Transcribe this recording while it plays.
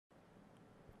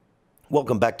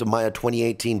Welcome back to Maya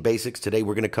 2018 Basics. Today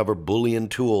we're going to cover Boolean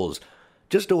tools,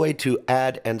 just a way to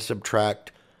add and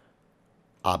subtract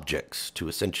objects, to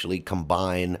essentially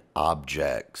combine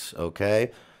objects,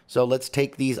 okay? So let's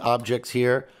take these objects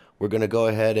here. We're going to go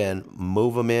ahead and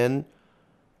move them in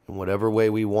whatever way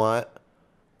we want.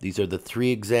 These are the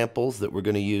three examples that we're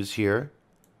going to use here,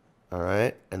 all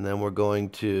right? And then we're going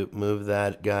to move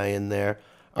that guy in there.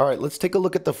 All right, let's take a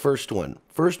look at the first one.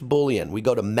 First Boolean, we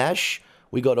go to Mesh.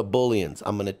 We go to Booleans.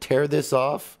 I'm going to tear this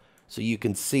off so you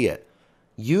can see it.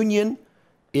 Union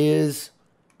is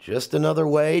just another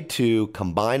way to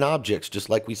combine objects, just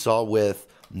like we saw with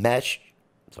merge,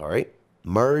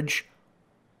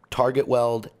 target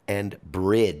weld, and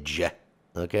bridge.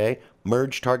 Okay?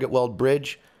 Merge, target weld,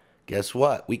 bridge. Guess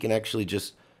what? We can actually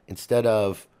just, instead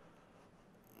of,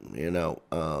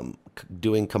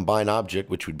 doing combine object,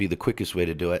 which would be the quickest way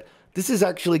to do it, this is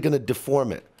actually going to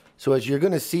deform it. So as you're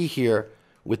going to see here,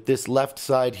 with this left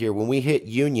side here, when we hit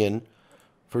union,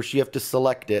 first you have to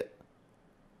select it.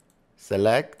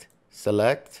 Select.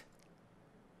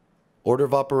 Order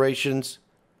of operations,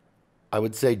 I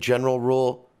would say general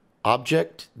rule,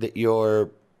 object that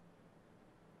you're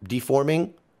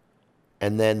deforming,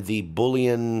 and then the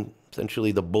Boolean,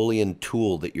 essentially the Boolean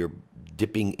tool that you're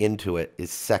dipping into it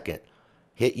is second.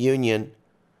 Hit union.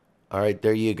 All right,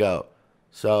 there you go.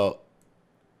 So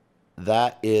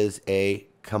that is a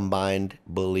combined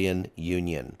Boolean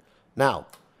union. Now,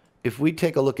 if we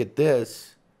take a look at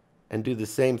this and do the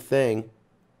same thing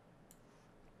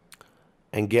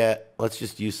and get, let's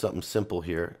just use something simple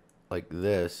here, like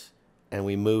this, and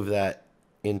we move that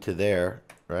into there,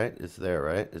 right? It's there,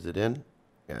 right? Is it in?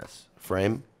 Yes.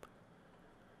 Frame.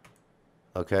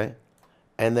 Okay.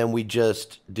 And then we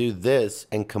just do this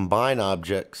and combine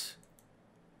objects.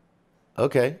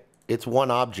 Okay. It's one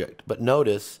object, but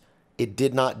notice it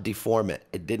did not deform it.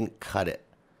 It didn't cut it.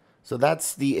 So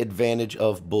that's the advantage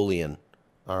of Boolean.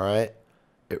 All right.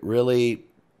 It really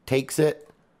takes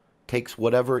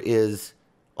whatever is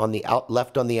on the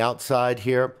left on the outside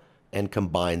here and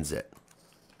combines it.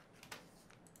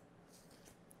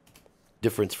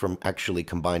 Difference from actually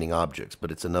combining objects, but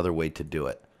it's another way to do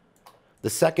it. The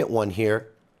second one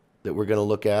here that we're going to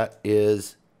look at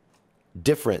is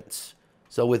difference.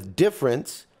 So with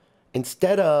difference,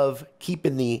 instead of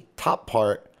keeping the top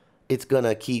part, it's going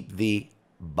to keep the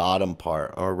bottom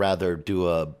part, or rather do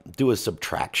a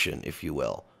subtraction, if you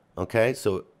will. Okay,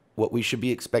 so what we should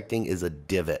be expecting is a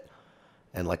divot,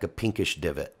 and like a pinkish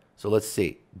divot. So let's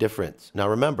see, difference. Now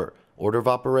remember, order of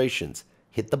operations,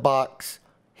 hit the box,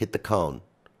 hit the cone.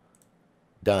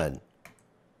 Done.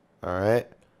 All right.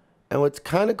 And what's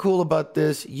kind of cool about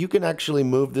this, you can actually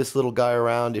move this little guy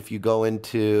around if you go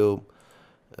into...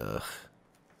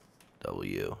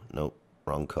 Nope,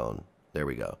 wrong cone. There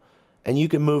we go. And you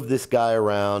can move this guy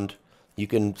around. You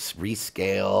can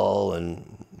rescale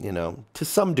and, to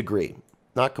some degree,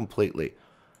 not completely.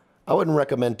 I wouldn't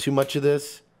recommend too much of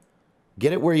this.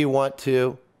 Get it where you want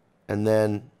to, and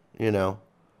then, and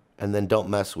then don't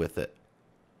mess with it.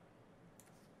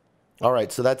 All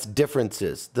right, so that's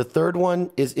differences. The third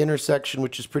one is intersection,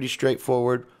 which is pretty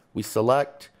straightforward. We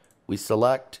select,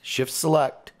 shift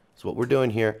select. That's what we're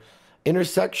doing here.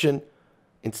 Intersection,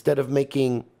 instead of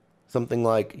making something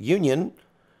like union,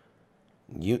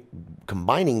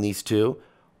 combining these two,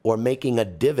 or making a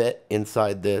divot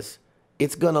inside this,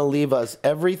 it's going to leave us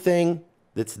everything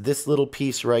that's this little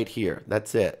piece right here.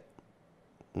 That's it.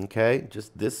 Okay?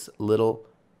 Just this little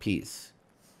piece.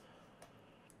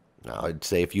 Now, I'd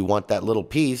say if you want that little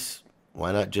piece,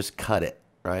 why not just cut it,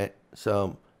 right?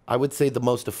 So I would say the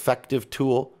most effective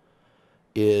tool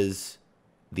is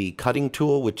the cutting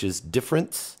tool, which is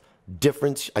difference.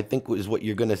 Difference, I think, is what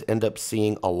you're going to end up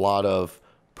seeing a lot of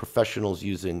professionals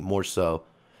using more so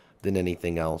than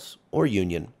anything else, or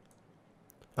union.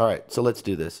 All right, so let's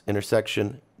do this.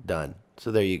 Intersection, done. So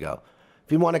there you go.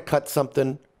 If you want to cut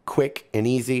something quick and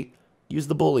easy, use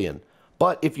the Boolean.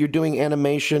 But if you're doing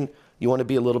animation, you want to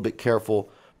be a little bit careful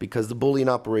because the Boolean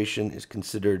operation is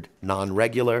considered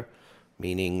non-regular,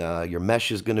 meaning your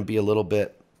mesh is going to be a little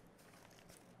bit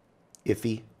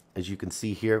iffy. As you can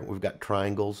see here, we've got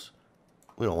triangles.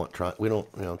 We don't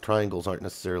want triangles aren't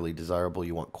necessarily desirable.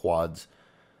 You want quads.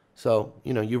 So,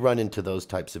 you run into those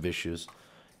types of issues,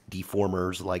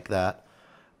 deformers like that.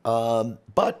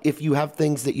 But if you have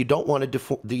things that you don't want to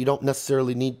deform, that you don't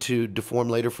necessarily need to deform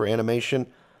later for animation,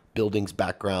 buildings,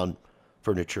 background,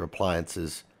 furniture,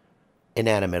 appliances,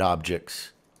 inanimate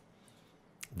objects,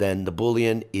 then the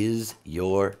Boolean is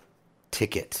your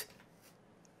ticket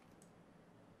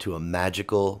to a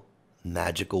magical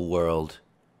world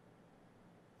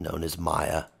known as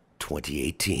Maya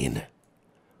 2018.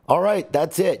 All right,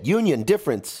 that's it. Union,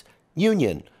 difference,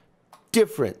 union,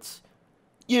 difference,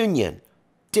 union,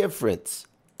 difference,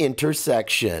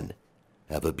 intersection.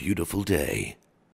 Have a beautiful day.